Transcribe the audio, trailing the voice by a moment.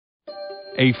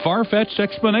A far-fetched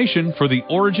explanation for the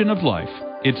origin of life.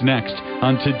 It's next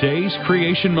on today's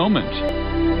Creation Moment.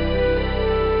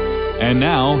 And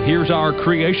now, here's our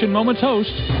Creation Moments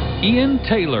host, Ian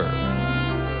Taylor.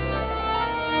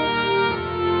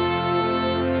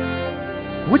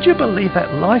 Would you believe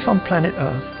that life on planet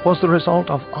Earth was the result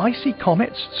of icy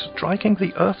comets striking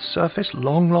the Earth's surface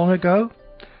long, long ago?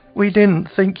 We didn't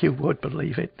think you would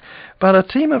believe it, but a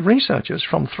team of researchers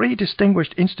from 3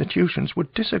 distinguished institutions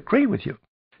would disagree with you.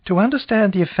 To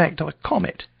understand the effect of a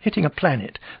comet hitting a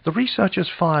planet, the researchers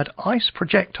fired ice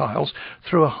projectiles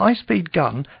through a high-speed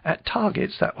gun at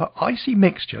targets that were icy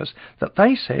mixtures that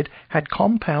they said had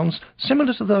compounds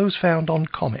similar to those found on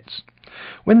comets.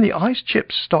 When the ice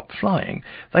chips stopped flying,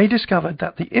 they discovered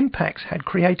that the impacts had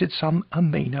created some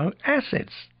amino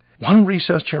acids. One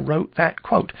researcher wrote that,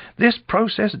 quote, "This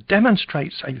process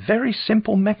demonstrates a very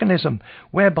simple mechanism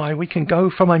whereby we can go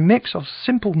from a mix of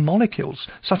simple molecules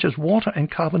such as water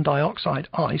and carbon dioxide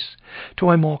ice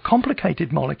to a more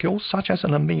complicated molecule such as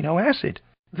an amino acid.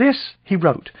 This," he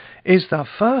wrote, "is the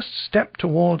first step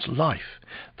towards life.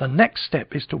 The next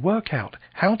step is to work out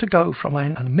how to go from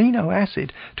an amino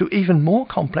acid to even more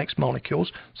complex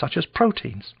molecules such as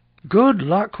proteins." Good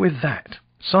luck with that.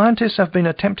 Scientists have been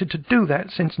attempting to do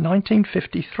that since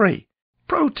 1953.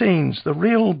 Proteins, the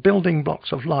real building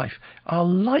blocks of life, are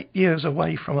light years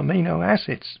away from amino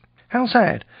acids. How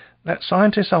sad that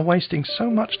scientists are wasting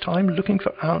so much time looking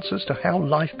for answers to how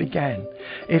life began.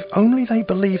 If only they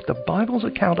believed the Bible's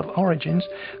account of origins,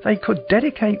 they could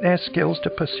dedicate their skills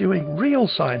to pursuing real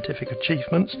scientific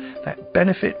achievements that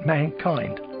benefit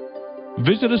mankind.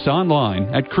 Visit us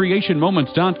online at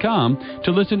creationmoments.com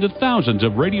to listen to thousands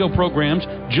of radio programs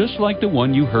just like the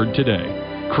one you heard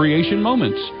today. Creation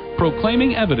Moments,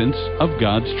 proclaiming evidence of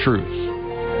God's truth.